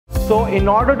So in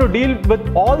order to deal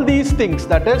with all these things,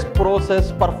 that is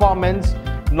process, performance,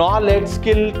 knowledge,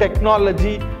 skill,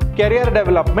 technology, career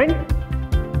development,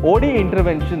 OD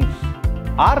interventions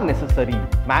are necessary.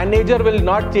 Manager will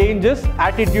not change his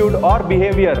attitude or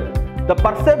behavior. The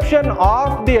perception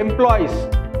of the employees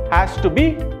has to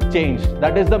be changed.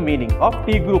 That is the meaning of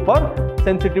T group or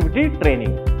sensitivity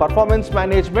training. Performance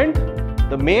management,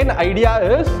 the main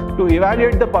idea is to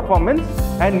evaluate the performance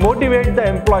and motivate the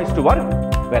employees to work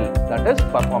well. That is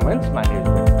performance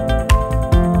management.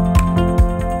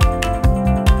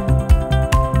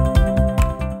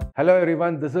 Hello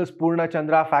everyone, this is Purna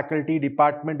Chandra, Faculty,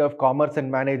 Department of Commerce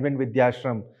and Management,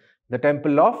 Vidhyaashram, the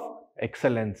Temple of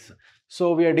Excellence.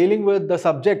 So we are dealing with the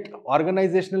subject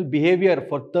organizational behavior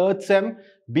for 3rd sem,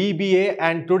 B.Ba,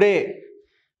 and today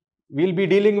we'll be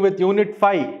dealing with Unit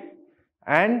 5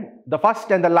 and the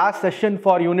first and the last session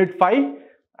for Unit 5,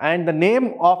 and the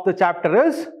name of the chapter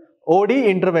is OD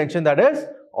intervention, that is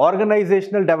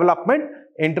organizational development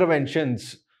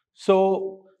interventions.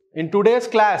 So in today's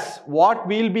class, what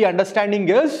we'll be understanding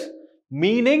is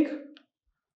meaning,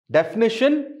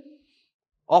 definition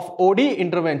of OD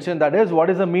intervention, that is what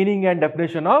is the meaning and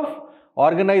definition of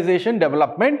organization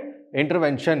development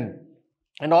intervention.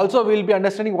 And also we'll be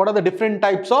understanding what are the different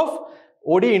types of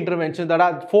OD intervention. There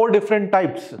are 4 different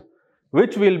types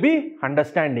which we'll be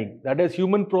understanding. That is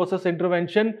human process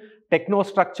intervention,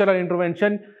 techno-structural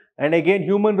intervention, and again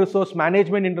human resource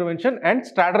management intervention and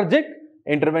strategic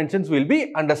interventions will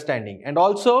be understanding. And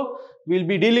also we'll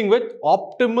be dealing with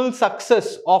optimal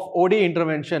success of OD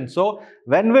intervention. So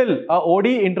when will a OD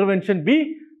intervention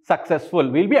be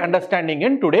successful? We'll be understanding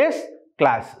in today's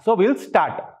class. So we'll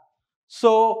start.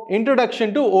 So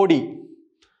introduction to OD.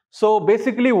 So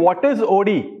basically what is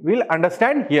OD? We'll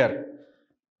understand here.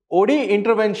 OD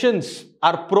interventions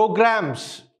are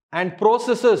programs and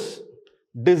processes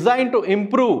designed to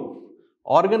improve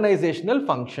organizational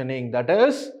functioning. That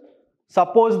is,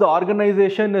 suppose the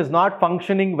organization is not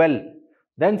functioning well,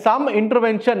 then some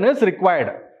intervention is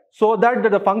required so that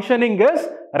the functioning is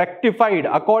rectified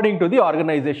according to the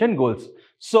organization goals.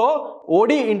 So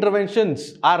OD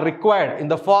interventions are required in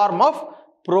the form of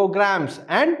programs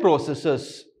and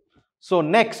processes. So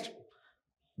next,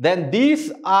 then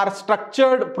these are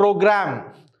structured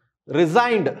program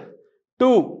designed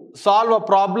to solve a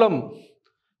problem,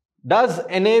 thus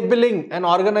enabling an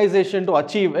organization to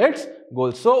achieve its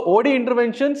goals. So OD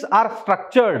interventions are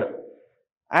structured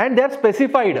and they are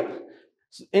specified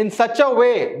in such a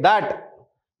way that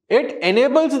it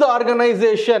enables the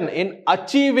organization in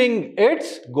achieving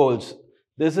its goals.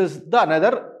 This is the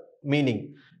another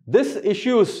meaning. These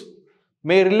issues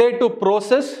may relate to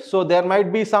process, so there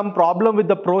might be some problem with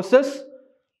the process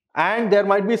and there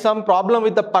might be some problem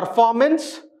with the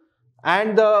performance,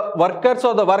 and the workers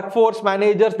or the workforce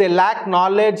managers, they lack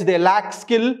knowledge, they lack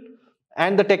skill,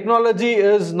 and the technology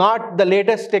is not the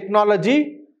latest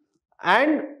technology,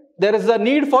 and there is a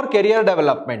need for career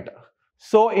development.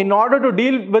 So in order to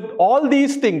deal with all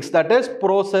these things, that is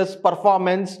process,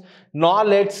 performance,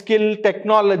 knowledge, skill,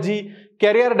 technology,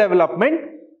 career development,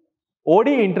 OD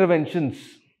interventions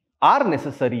are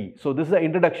necessary. So this is the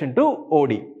introduction to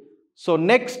OD. So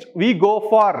next we go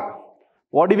for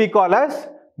what do we call as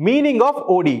meaning of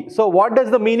OD. So what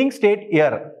does the meaning state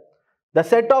here? The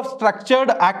set of structured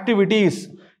activities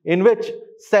in which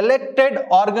selected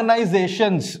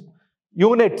organizations,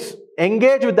 units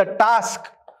engage with the task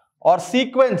or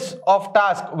sequence of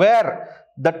tasks where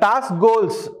the task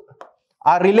goals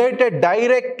are related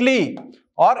directly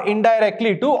or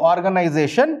indirectly to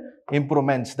organization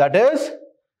improvements. That is,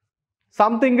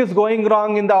 something is going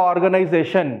wrong in the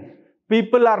organization.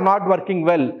 People are not working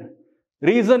well.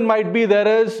 Reason might be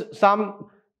there is some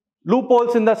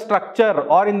loopholes in the structure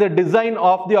or in the design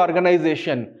of the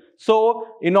organization.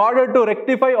 So in order to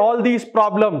rectify all these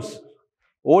problems,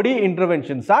 OD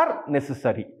interventions are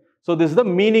necessary. So this is the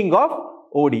meaning of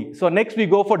OD. So next we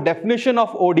go for definition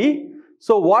of OD.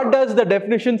 So what does the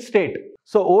definition state?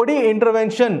 So OD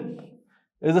intervention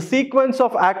is a sequence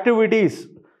of activities,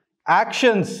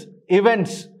 actions,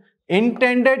 events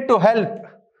intended to help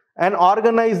an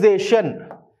organization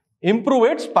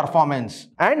improve its performance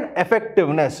and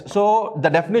effectiveness. So the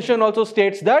definition also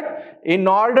states that in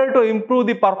order to improve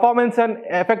the performance and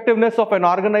effectiveness of an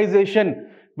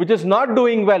organization which is not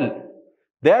doing well,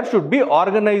 there should be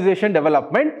organization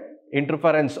development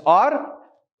interference or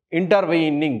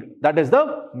intervening. That is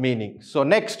the meaning. So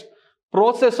next,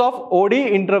 process of OD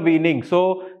intervening.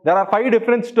 So there are 5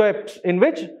 different steps in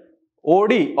which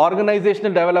OD,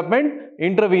 organizational development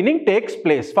intervening, takes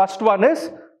place. First one is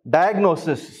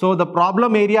diagnosis. So the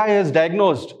problem area is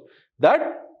diagnosed, that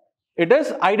it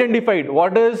is identified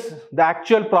what is the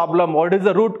actual problem, what is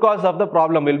the root cause of the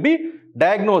problem will be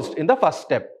diagnosed in the first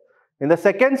step. In the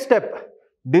second step,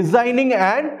 designing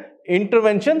an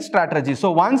intervention strategy.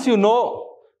 So once you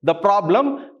know the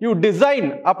problem, you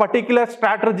design a particular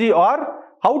strategy or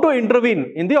how to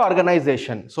intervene in the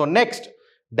organization. So next,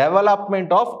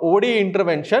 development of OD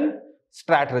intervention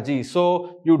strategy.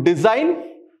 So you design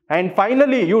and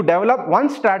finally you develop one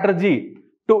strategy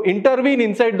to intervene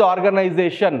inside the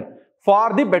organization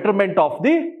for the betterment of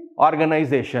the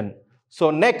organization. So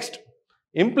next,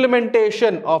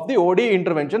 implementation of the OD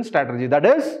intervention strategy. That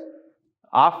is,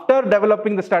 after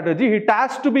developing the strategy, it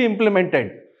has to be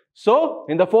implemented. So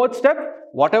in the fourth step,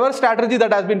 whatever strategy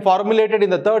that has been formulated in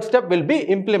the third step will be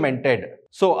implemented.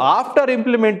 So after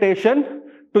implementation,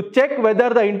 to check whether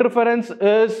the interference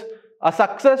is a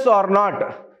success or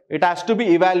not, it has to be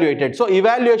evaluated. So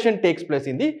evaluation takes place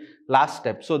in the last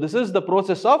step. So this is the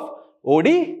process of OD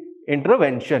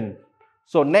intervention.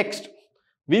 So next,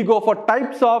 we go for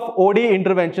types of OD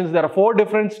interventions. There are 4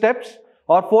 different steps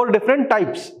or 4 different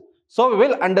types. So we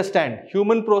will understand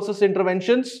human process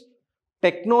interventions,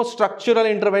 techno-structural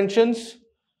interventions,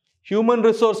 human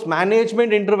resource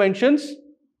management interventions,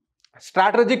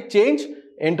 strategic change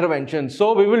interventions.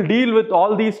 So we will deal with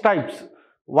all these types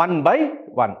one by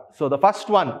one. So the first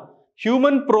one,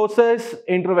 human process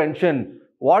intervention.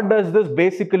 What does this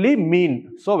basically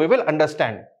mean? So we will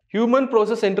understand. Human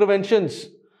process interventions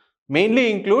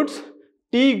mainly includes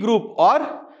T group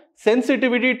or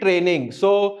sensitivity training.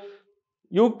 So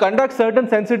you conduct certain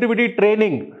sensitivity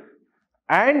training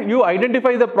and you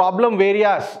identify the problem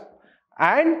areas,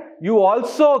 and you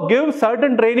also give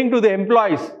certain training to the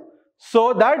employees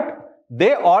so that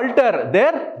they alter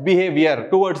their behavior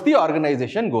towards the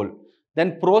organization goal.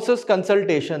 Then process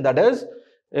consultation, that is,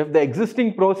 if the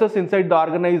existing process inside the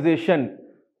organization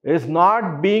is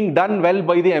not being done well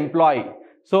by the employee,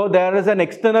 so there is an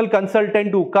external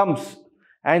consultant who comes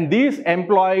and these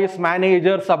employees,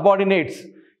 managers, subordinates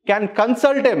can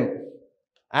consult him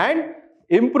and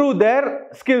improve their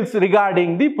skills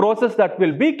regarding the process that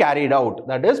will be carried out.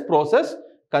 That is process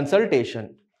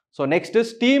consultation. So next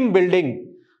is team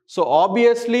building. So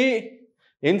obviously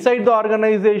inside the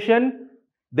organization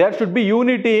there should be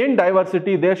unity in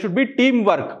diversity, there should be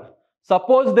teamwork.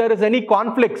 Suppose there is any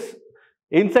conflicts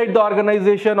inside the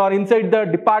organization or inside the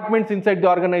departments inside the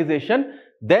organization,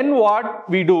 then what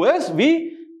we do is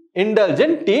we indulge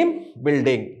in team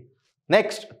building.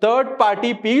 Next, third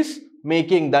party peace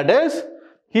making. That is,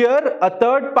 here a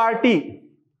third party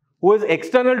who is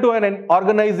external to an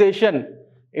organization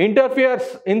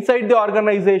interferes inside the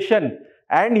organization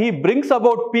and he brings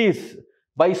about peace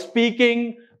by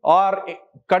speaking or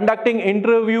conducting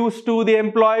interviews to the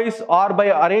employees or by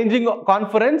arranging a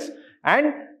conference,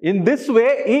 and in this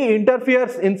way he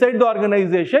interferes inside the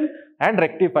organization and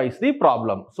rectifies the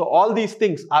problem. So all these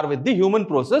things are with the human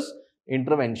process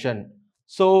intervention.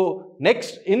 So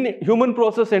next, in human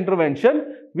process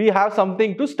intervention we have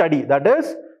something to study, that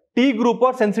is T group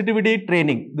or sensitivity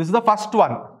training. This is the first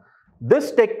one.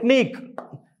 This technique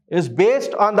is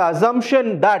based on the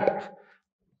assumption that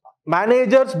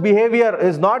manager's behavior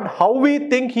is not how we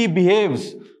think he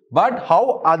behaves, but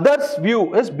how others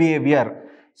view his behavior.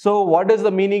 So what is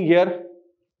the meaning here?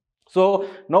 So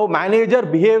now manager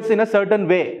behaves in a certain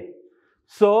way.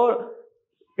 So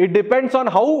it depends on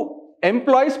how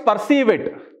employees perceive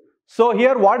it. So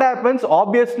here what happens,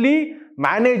 obviously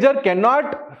manager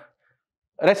cannot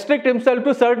restrict himself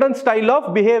to certain style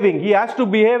of behaving. He has to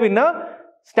behave in a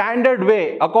standard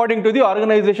way according to the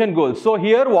organization goals. So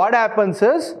here what happens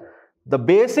is, the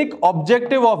basic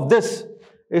objective of this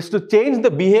is to change the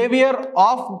behavior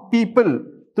of people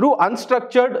through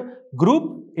unstructured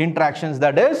group interactions.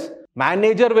 That is,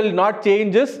 manager will not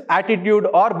change his attitude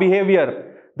or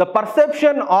behavior. The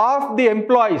perception of the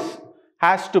employees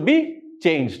has to be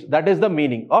changed. That is the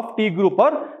meaning of T group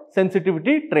or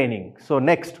sensitivity training. So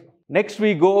next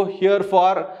we go here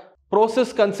for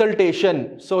process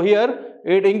consultation. So here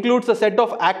it includes a set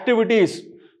of activities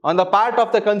on the part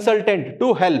of the consultant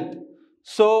to help.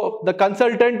 So the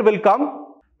consultant will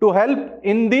come to help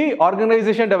in the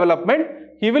organization development.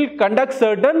 He will conduct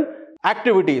certain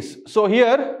activities. So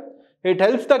here it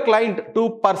helps the client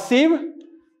to perceive,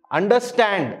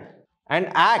 understand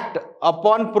and act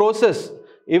upon process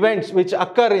events which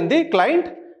occur in the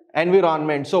client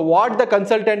environment. So what the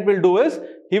consultant will do is,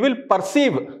 he will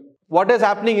perceive what is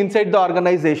happening inside the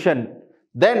organization.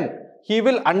 Then he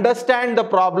will understand the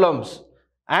problems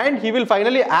and he will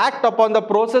finally act upon the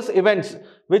process events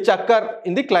which occur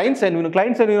in the client's environment.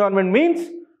 Client's environment means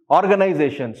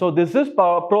organization. So this is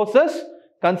process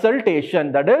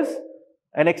consultation. That is,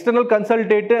 An external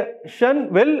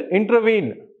consultation will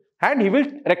intervene and he will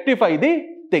rectify the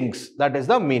things. That is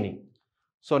the meaning.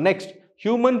 So next,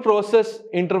 human process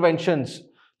interventions.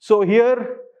 So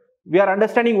here we are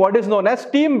understanding what is known as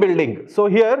team building. So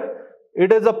here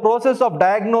it is a process of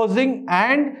diagnosing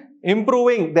and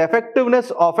improving the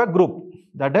effectiveness of a group.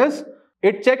 That is,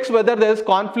 it checks whether there is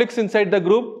conflicts inside the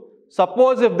group.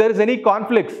 Suppose if there is any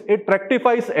conflicts, it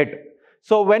rectifies it.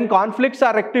 So when conflicts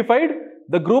are rectified,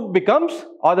 the group becomes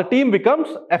or the team becomes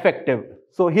effective.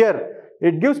 So here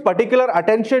it gives particular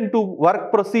attention to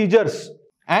work procedures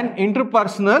and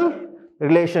interpersonal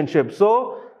relationships.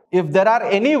 So if there are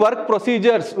any work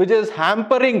procedures which is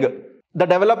hampering the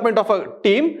development of a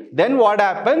team, then what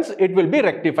happens? It will be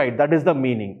rectified. That is the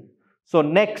meaning. So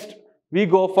next we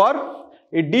go for,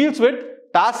 it deals with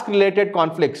task related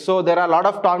conflicts. So there are a lot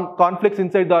of conflicts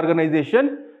inside the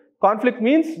organization. Conflict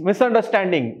means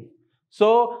misunderstanding.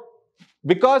 So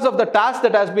because of the task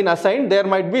that has been assigned, there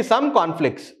might be some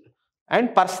conflicts.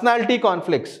 And personality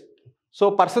conflicts.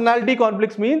 So personality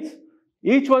conflicts means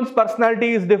each one's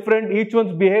personality is different, each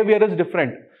one's behavior is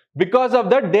different. Because of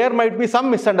that, there might be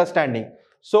some misunderstanding.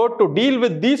 So to deal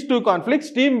with these two conflicts,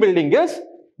 team building is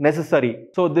necessary.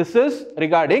 So this is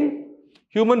regarding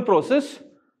human process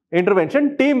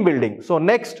intervention, team building. So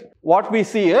next, what we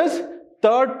see is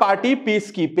third party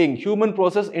peacekeeping. Human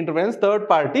process intervention, third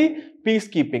party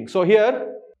peacekeeping. So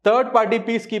here, third party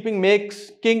peacekeeping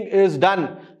making is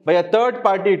done by a third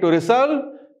party to resolve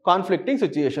conflicting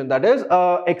situation. That is,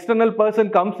 an external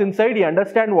person comes inside, he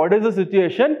understands what is the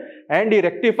situation and he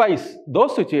rectifies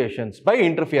those situations by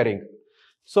interfering.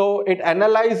 So it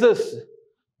analyzes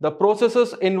the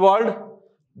processes involved,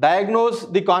 diagnose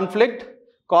the conflict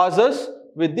causes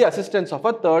with the assistance of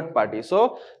a third party.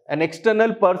 So an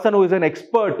external person who is an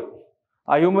expert,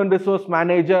 a human resource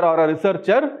manager or a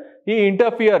researcher, he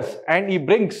interferes and he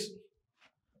brings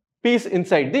peace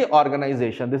inside the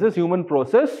organization. This is human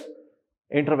process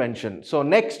intervention. So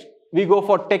next we go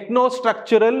for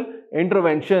techno-structural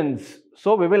interventions.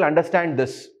 So we will understand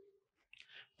this.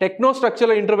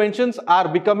 Techno-structural interventions are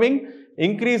becoming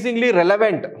increasingly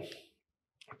relevant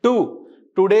to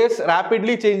today's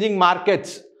rapidly changing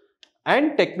markets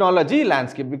and technology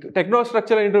landscape.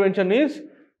 Techno-structural intervention is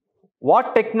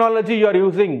what technology you are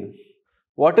using,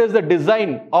 what is the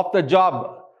design of the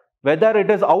job, whether it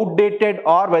is outdated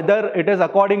or whether it is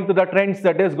according to the trends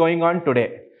that is going on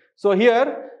today. So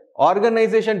here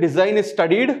organization design is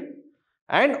studied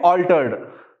and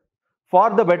altered for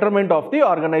the betterment of the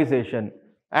organization.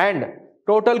 And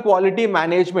total quality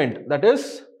management, that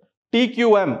is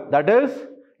TQM, that is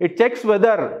it checks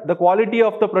whether the quality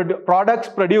of the products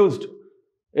produced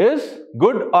is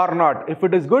good or not. If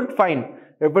it is good, fine.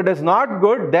 If it is not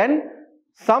good, then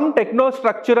some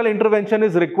techno-structural intervention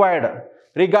is required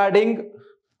regarding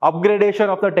upgradation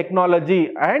of the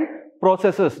technology and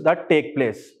processes that take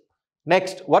place.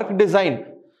 Next, work design.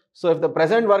 So if the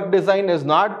present work design is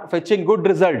not fetching good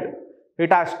result,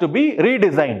 it has to be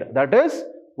redesigned. That is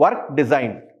work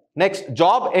design. Next,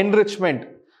 job enrichment.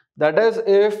 That is,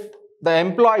 if the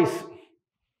employees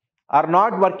are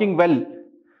not working well,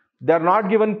 they are not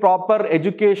given proper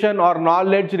education or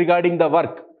knowledge regarding the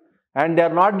work, and they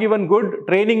are not given good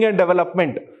training and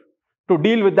development to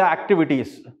deal with the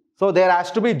activities. So there has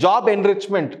to be job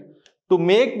enrichment to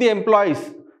make the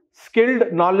employees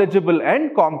skilled, knowledgeable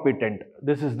and competent.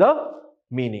 This is the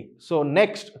meaning. So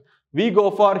next we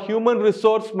go for human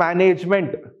resource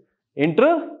management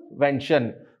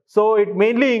intervention. So it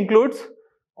mainly includes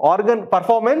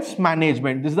performance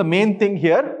management. This is the main thing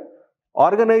here.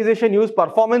 Organization use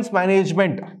performance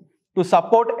management to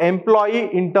support employee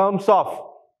in terms of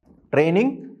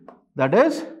training. That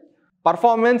is,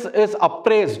 performance is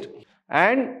appraised,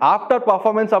 and after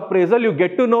performance appraisal you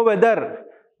get to know whether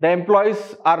the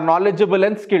employees are knowledgeable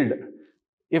and skilled.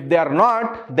 If they are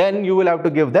not, then you will have to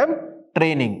give them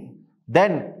training.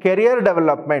 Then career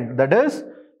development, that is,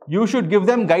 you should give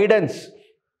them guidance,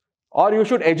 or you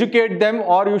should educate them,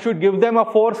 or you should give them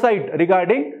a foresight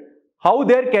regarding how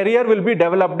their career will be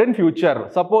developed in future.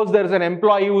 Suppose there is an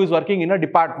employee who is working in a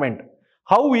department,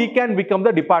 how he can become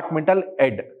the departmental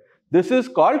head. This is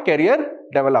called career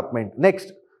development.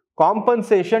 Next,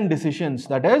 compensation decisions,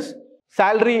 that is,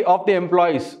 salary of the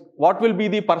employees. What will be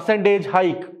the percentage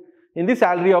hike in the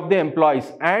salary of the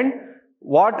employees, and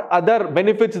what other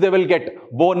benefits they will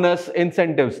get, bonus,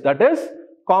 incentives, that is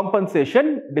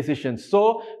compensation decisions.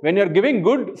 So when you are giving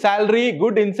good salary,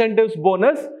 good incentives,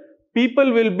 bonus,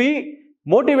 people will be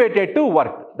motivated to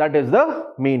work. That is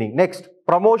the meaning. Next,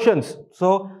 promotions.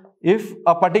 So if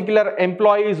a particular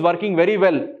employee is working very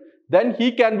well, then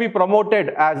he can be promoted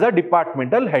as a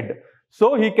departmental head.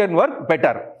 So he can work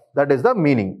better. That is the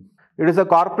meaning. It is a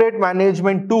corporate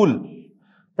management tool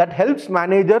that helps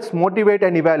managers motivate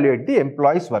and evaluate the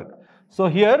employees' work. So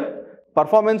here,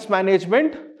 performance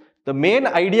management, the main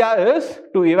idea is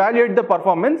to evaluate the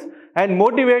performance and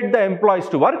motivate the employees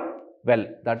to work well.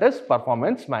 That is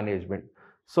performance management.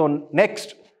 So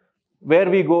next, where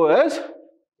we go is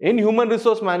in human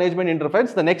resource management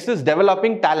interface, the next is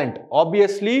developing talent.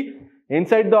 Obviously,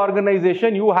 inside the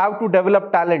organization, you have to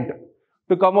develop talent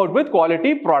to come out with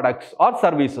quality products or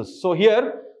services. So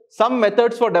here, some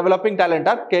methods for developing talent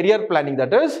are career planning.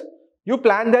 That is, you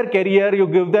plan their career, you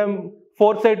give them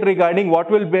foresight regarding what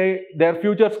will be their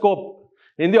future scope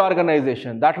in the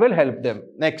organization. That will help them.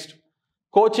 Next,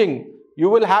 coaching. You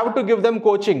will have to give them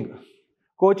coaching.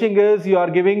 Coaching is you are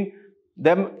giving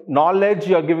them knowledge,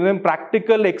 you are giving them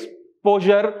practical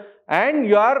exposure, and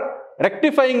you are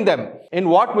rectifying them in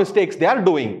what mistakes they are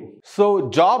doing. So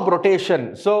job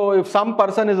rotation. So if some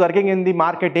person is working in the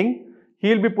marketing,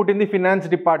 he will be put in the finance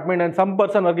department, and some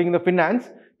person working in the finance,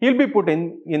 he will be put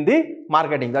in the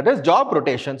marketing. That is job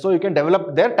rotation. So you can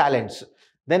develop their talents.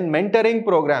 Then mentoring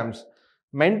programs.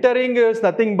 Mentoring is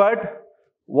nothing but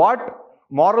what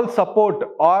moral support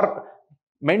or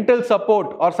mental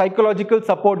support or psychological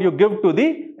support you give to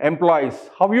the employees.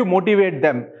 How you motivate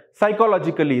them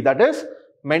psychologically. That is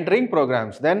mentoring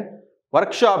programs. Then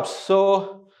workshops.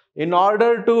 So in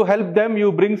order to help them,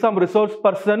 you bring some resource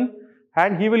person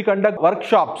and he will conduct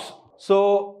workshops.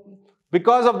 So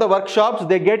because of the workshops,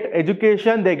 they get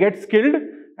education, they get skilled,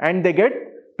 and they get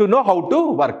to know how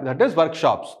to work. That is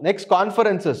workshops. Next,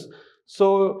 conferences.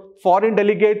 So foreign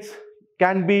delegates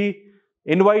can be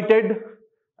invited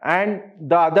and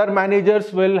the other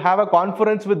managers will have a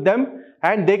conference with them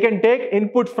and they can take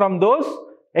inputs from those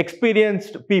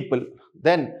experienced people.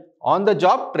 Then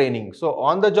on-the-job training. So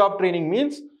on-the-job training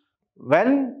means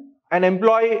when an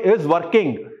employee is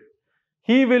working,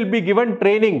 he will be given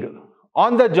training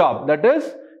on the job. That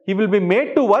is, he will be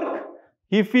made to work.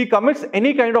 If he commits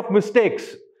any kind of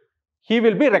mistakes, he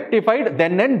will be rectified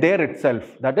then and there itself.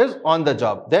 That is on the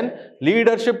job. Then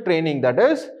leadership training. That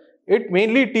is, it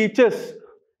mainly teaches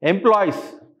employees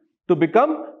to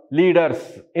become leaders,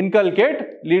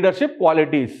 inculcate leadership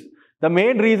qualities. The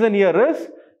main reason here is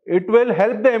it will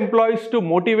help the employees to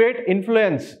motivate,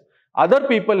 influence other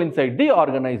people inside the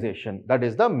organization. That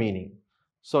is the meaning.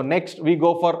 So next we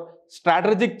go for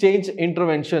strategic change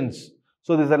interventions.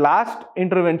 So this is the last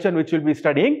intervention which we'll be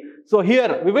studying. So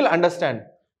here we will understand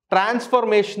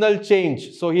transformational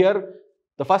change. So here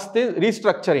the first is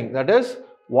restructuring. That is,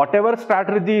 whatever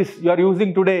strategies you are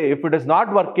using today, if it is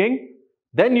not working,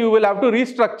 then you will have to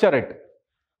restructure it.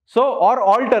 So, or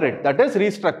alter it. That is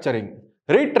restructuring.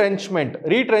 Retrenchment.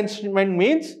 Retrenchment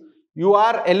means you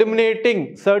are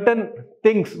eliminating certain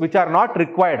things which are not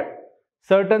required.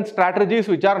 Certain strategies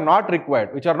which are not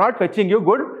required, which are not fetching you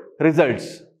good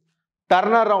results.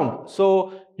 Turnaround.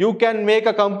 So, you can make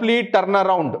a complete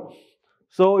turnaround.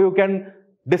 So, you can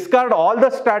discard all the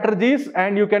strategies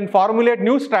and you can formulate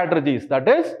new strategies. That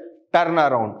is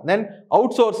turnaround. Then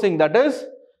outsourcing. That is,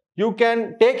 you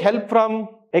can take help from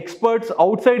experts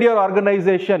outside your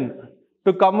organization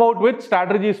to come out with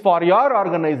strategies for your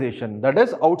organization. That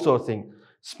is outsourcing.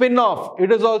 Spin-off.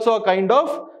 It is also a kind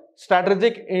of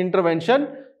strategic intervention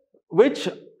which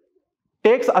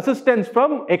takes assistance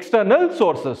from external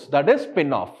sources. That is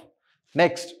spin-off.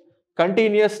 Next,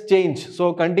 continuous change.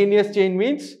 So continuous change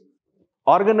means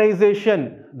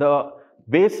organization, the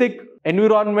basic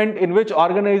environment in which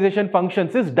organization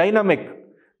functions is dynamic.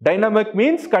 Dynamic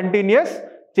means continuous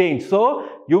change. So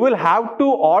you will have to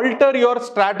alter your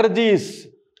strategies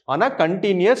on a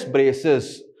continuous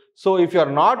basis. So if you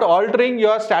are not altering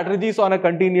your strategies on a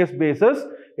continuous basis,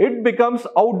 it becomes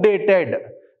outdated.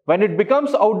 When it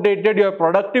becomes outdated, your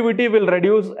productivity will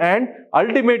reduce and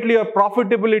ultimately your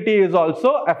profitability is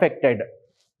also affected.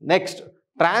 Next,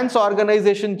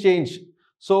 trans-organization change.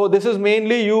 So this is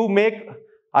mainly you make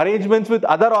arrangements with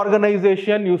other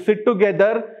organizations, you sit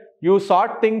together, you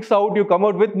sort things out, you come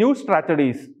out with new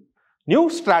strategies. New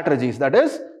strategies, that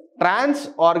is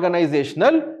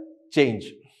trans-organizational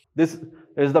change. This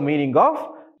is the meaning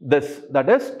of this, that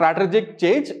is strategic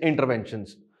change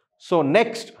interventions. So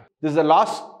next, this is the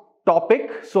last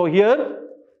topic. So here,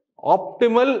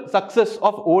 optimal success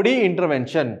of OD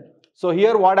intervention. So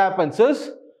here what happens is,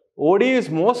 OD is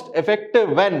most effective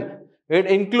when it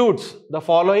includes the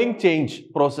following change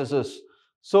processes.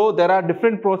 So there are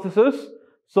different processes.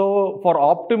 So for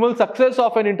optimal success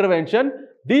of an intervention,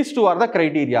 these two are the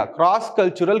criteria.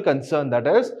 Cross-cultural concern, that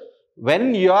is,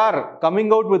 when you are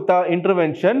coming out with the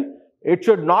intervention, it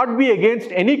should not be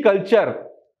against any culture,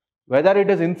 whether it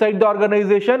is inside the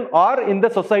organization or in the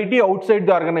society outside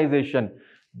the organization.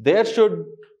 There should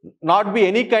not be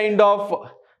any kind of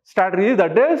strategy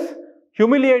that is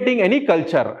humiliating any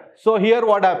culture. So here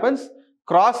what happens?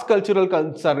 Cross-cultural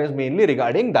concern is mainly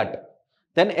regarding that.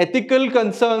 Then ethical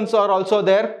concerns are also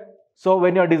there. So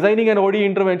when you are designing an OD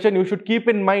intervention, you should keep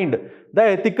in mind the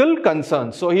ethical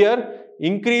concerns. So here,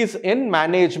 increase in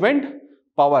management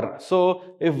power. So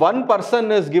if one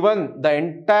person is given the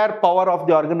entire power of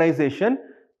the organization,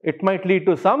 it might lead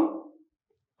to some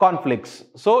conflicts.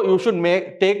 So you should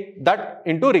take that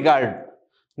into regard.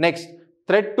 Next,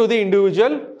 threat to the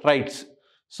individual rights.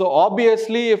 So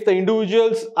obviously, if the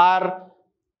individuals are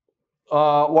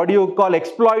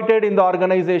exploited in the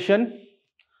organization,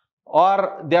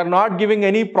 or they are not giving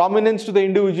any prominence to the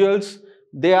individuals,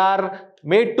 they are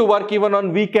made to work even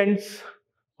on weekends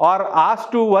or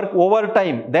asked to work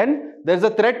overtime, then there is a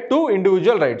threat to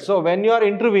individual rights. So when you are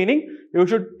intervening, you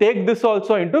should take this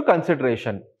also into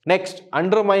consideration. Next,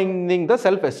 undermining the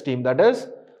self-esteem. That is,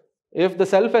 if the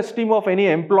self-esteem of any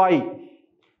employee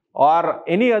or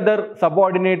any other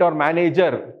subordinate or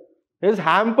manager is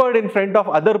hampered in front of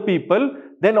other people,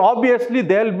 then obviously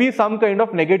there will be some kind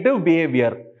of negative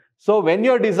behavior. So when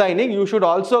you are designing, you should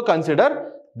also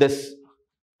consider this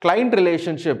client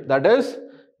relationship. That is,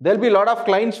 there will be a lot of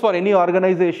clients for any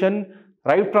organization,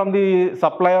 right from the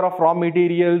supplier of raw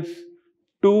materials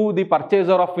to the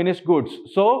purchaser of finished goods.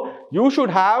 So you should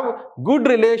have good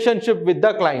relationship with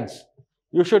the clients.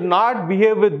 You should not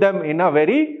behave with them in a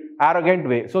very arrogant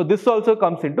way. So this also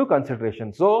comes into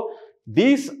consideration. So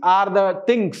these are the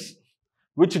things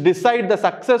which decide the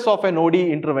success of an OD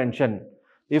intervention.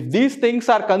 If these things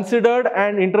are considered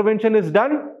and intervention is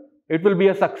done, it will be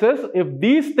a success. If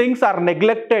these things are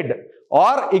neglected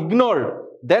or ignored,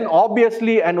 then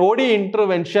obviously an OD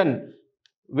intervention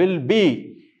will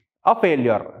be a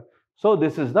failure. So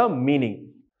this is the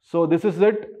meaning. So this is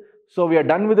it. So we are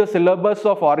done with the syllabus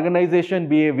of organization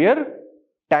behavior.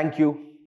 Thank you.